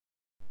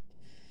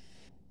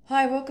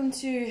Hi, welcome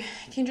to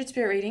Kindred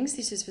Spirit Readings.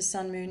 This is for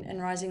Sun, Moon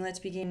and Rising. Let's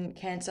begin,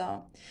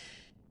 Cancer.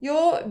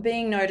 You're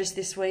being noticed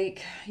this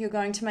week. You're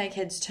going to make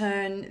heads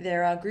turn.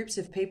 There are groups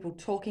of people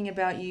talking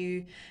about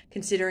you,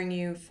 considering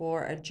you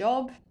for a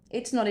job.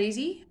 It's not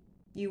easy.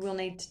 You will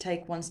need to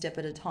take one step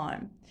at a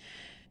time.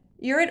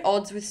 You're at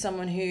odds with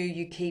someone who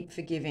you keep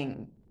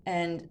forgiving,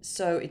 and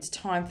so it's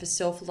time for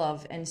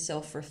self-love and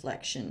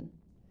self-reflection.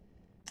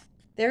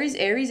 There is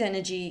Aries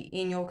energy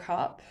in your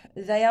cup.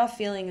 They are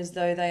feeling as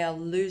though they are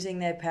losing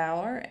their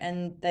power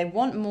and they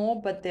want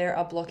more, but there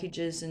are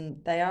blockages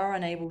and they are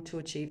unable to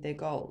achieve their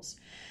goals.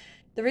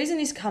 The reason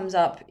this comes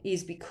up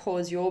is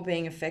because you're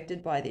being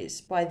affected by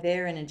this, by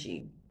their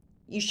energy.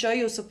 You show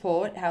your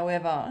support,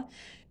 however,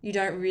 you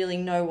don't really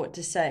know what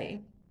to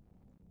say.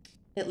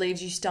 It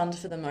leaves you stunned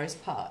for the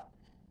most part.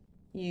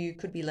 You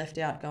could be left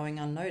out going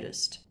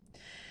unnoticed.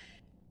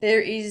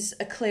 There is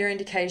a clear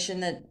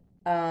indication that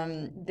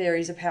there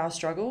is a power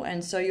struggle,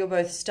 and so you're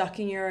both stuck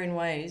in your own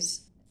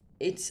ways.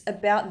 It's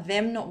about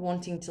them not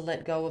wanting to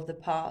let go of the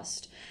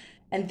past,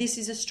 and this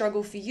is a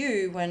struggle for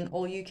you when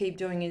all you keep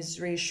doing is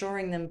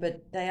reassuring them,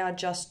 but they are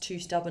just too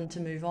stubborn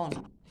to move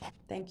on.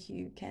 Thank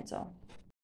you, Cancer.